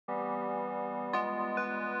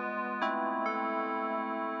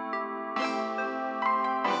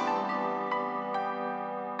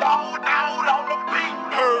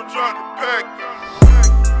Heard drop the pack.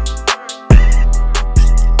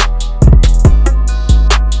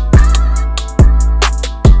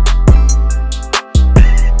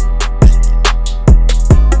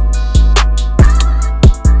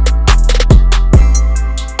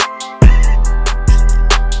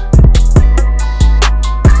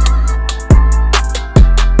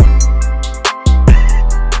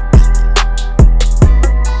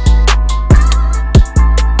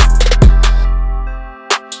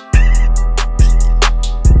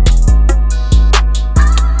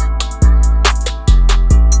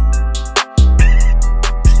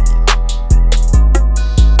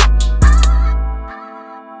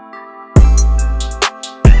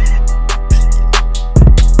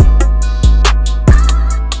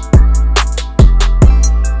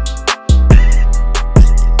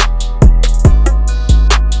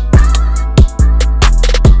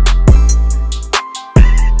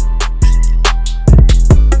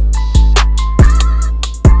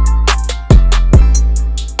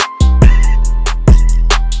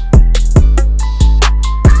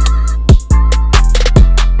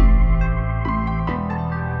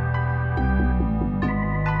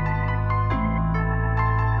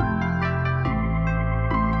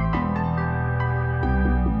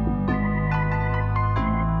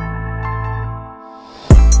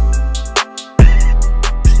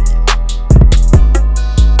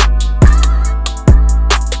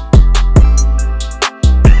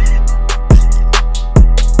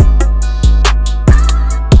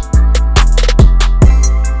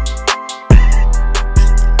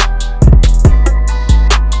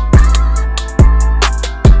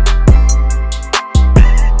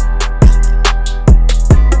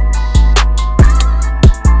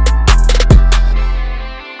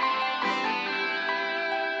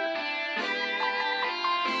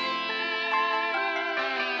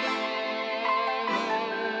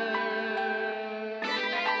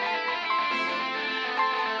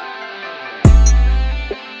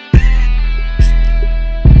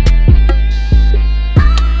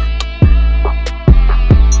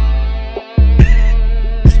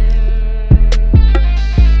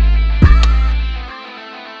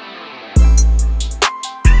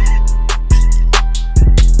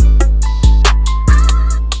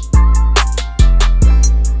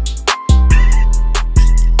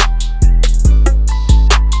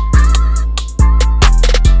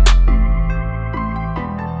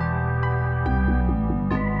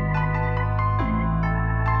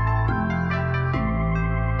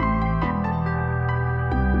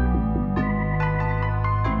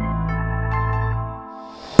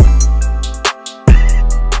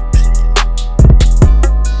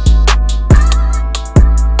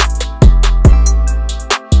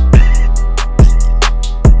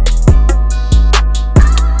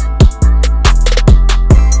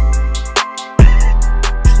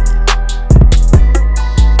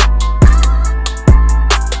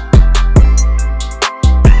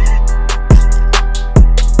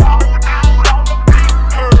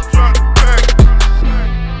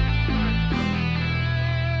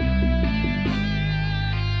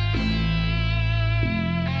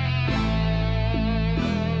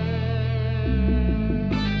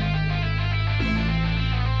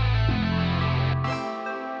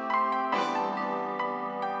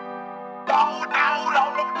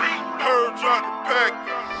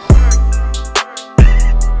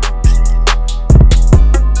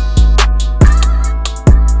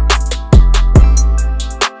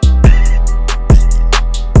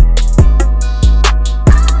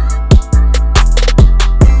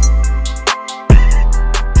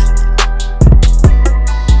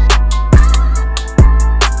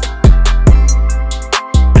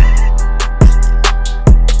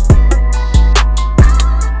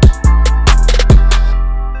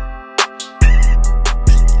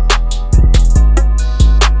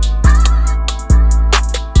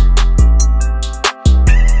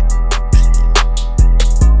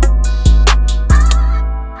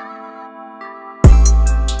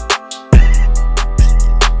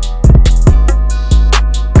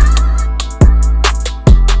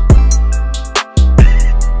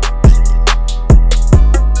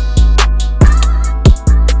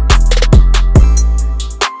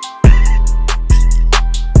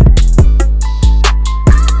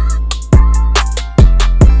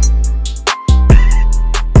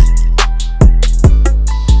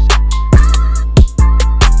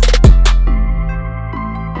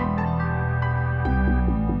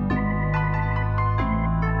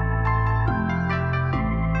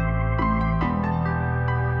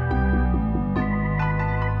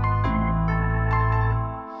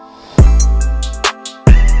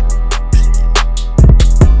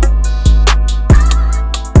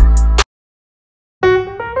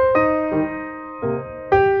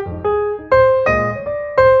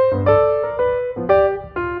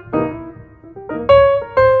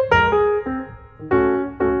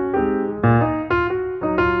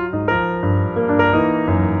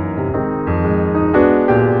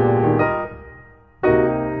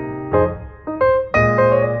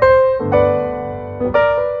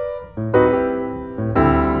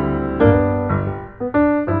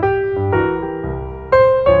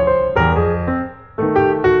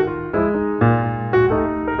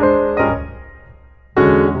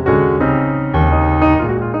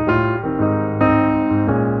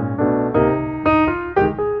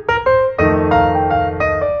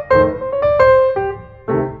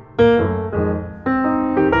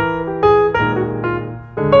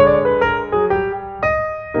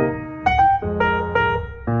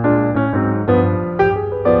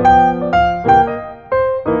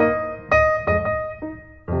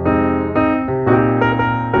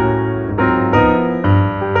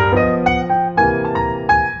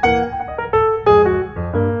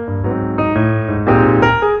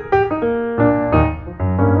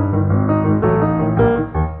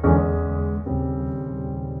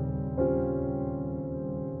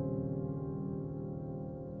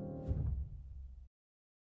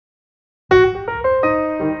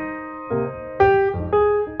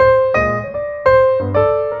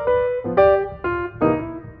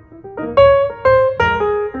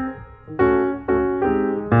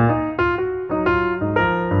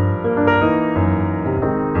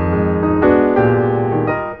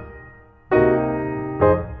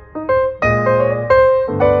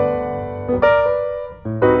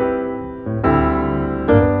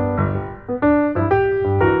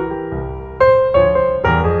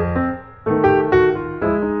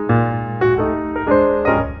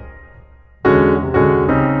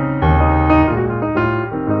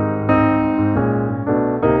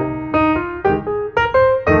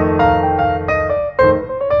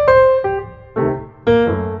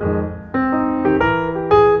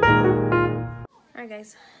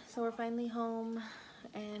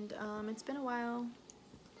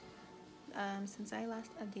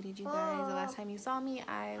 last updated you guys. The last time you saw me,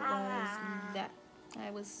 I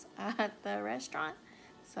was at the restaurant.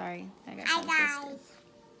 Sorry, I got tongue twisted.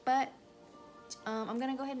 But I'm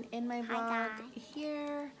gonna go ahead and end my vlog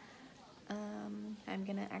here. I'm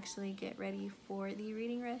gonna actually get ready for the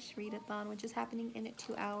Reading Rush readathon, which is happening in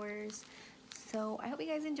 2 hours. So I hope you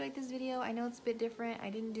guys enjoyed this video. I know it's a bit different. I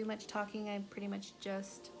didn't do much talking. I pretty much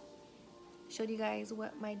just showed you guys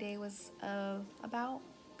what my day was about,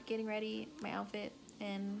 getting ready, my outfit,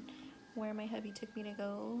 and where my hubby took me to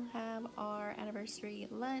go have our anniversary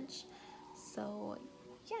lunch. So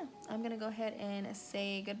yeah, I'm gonna go ahead and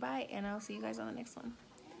say goodbye, and I'll see you guys on the next one.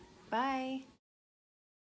 Bye.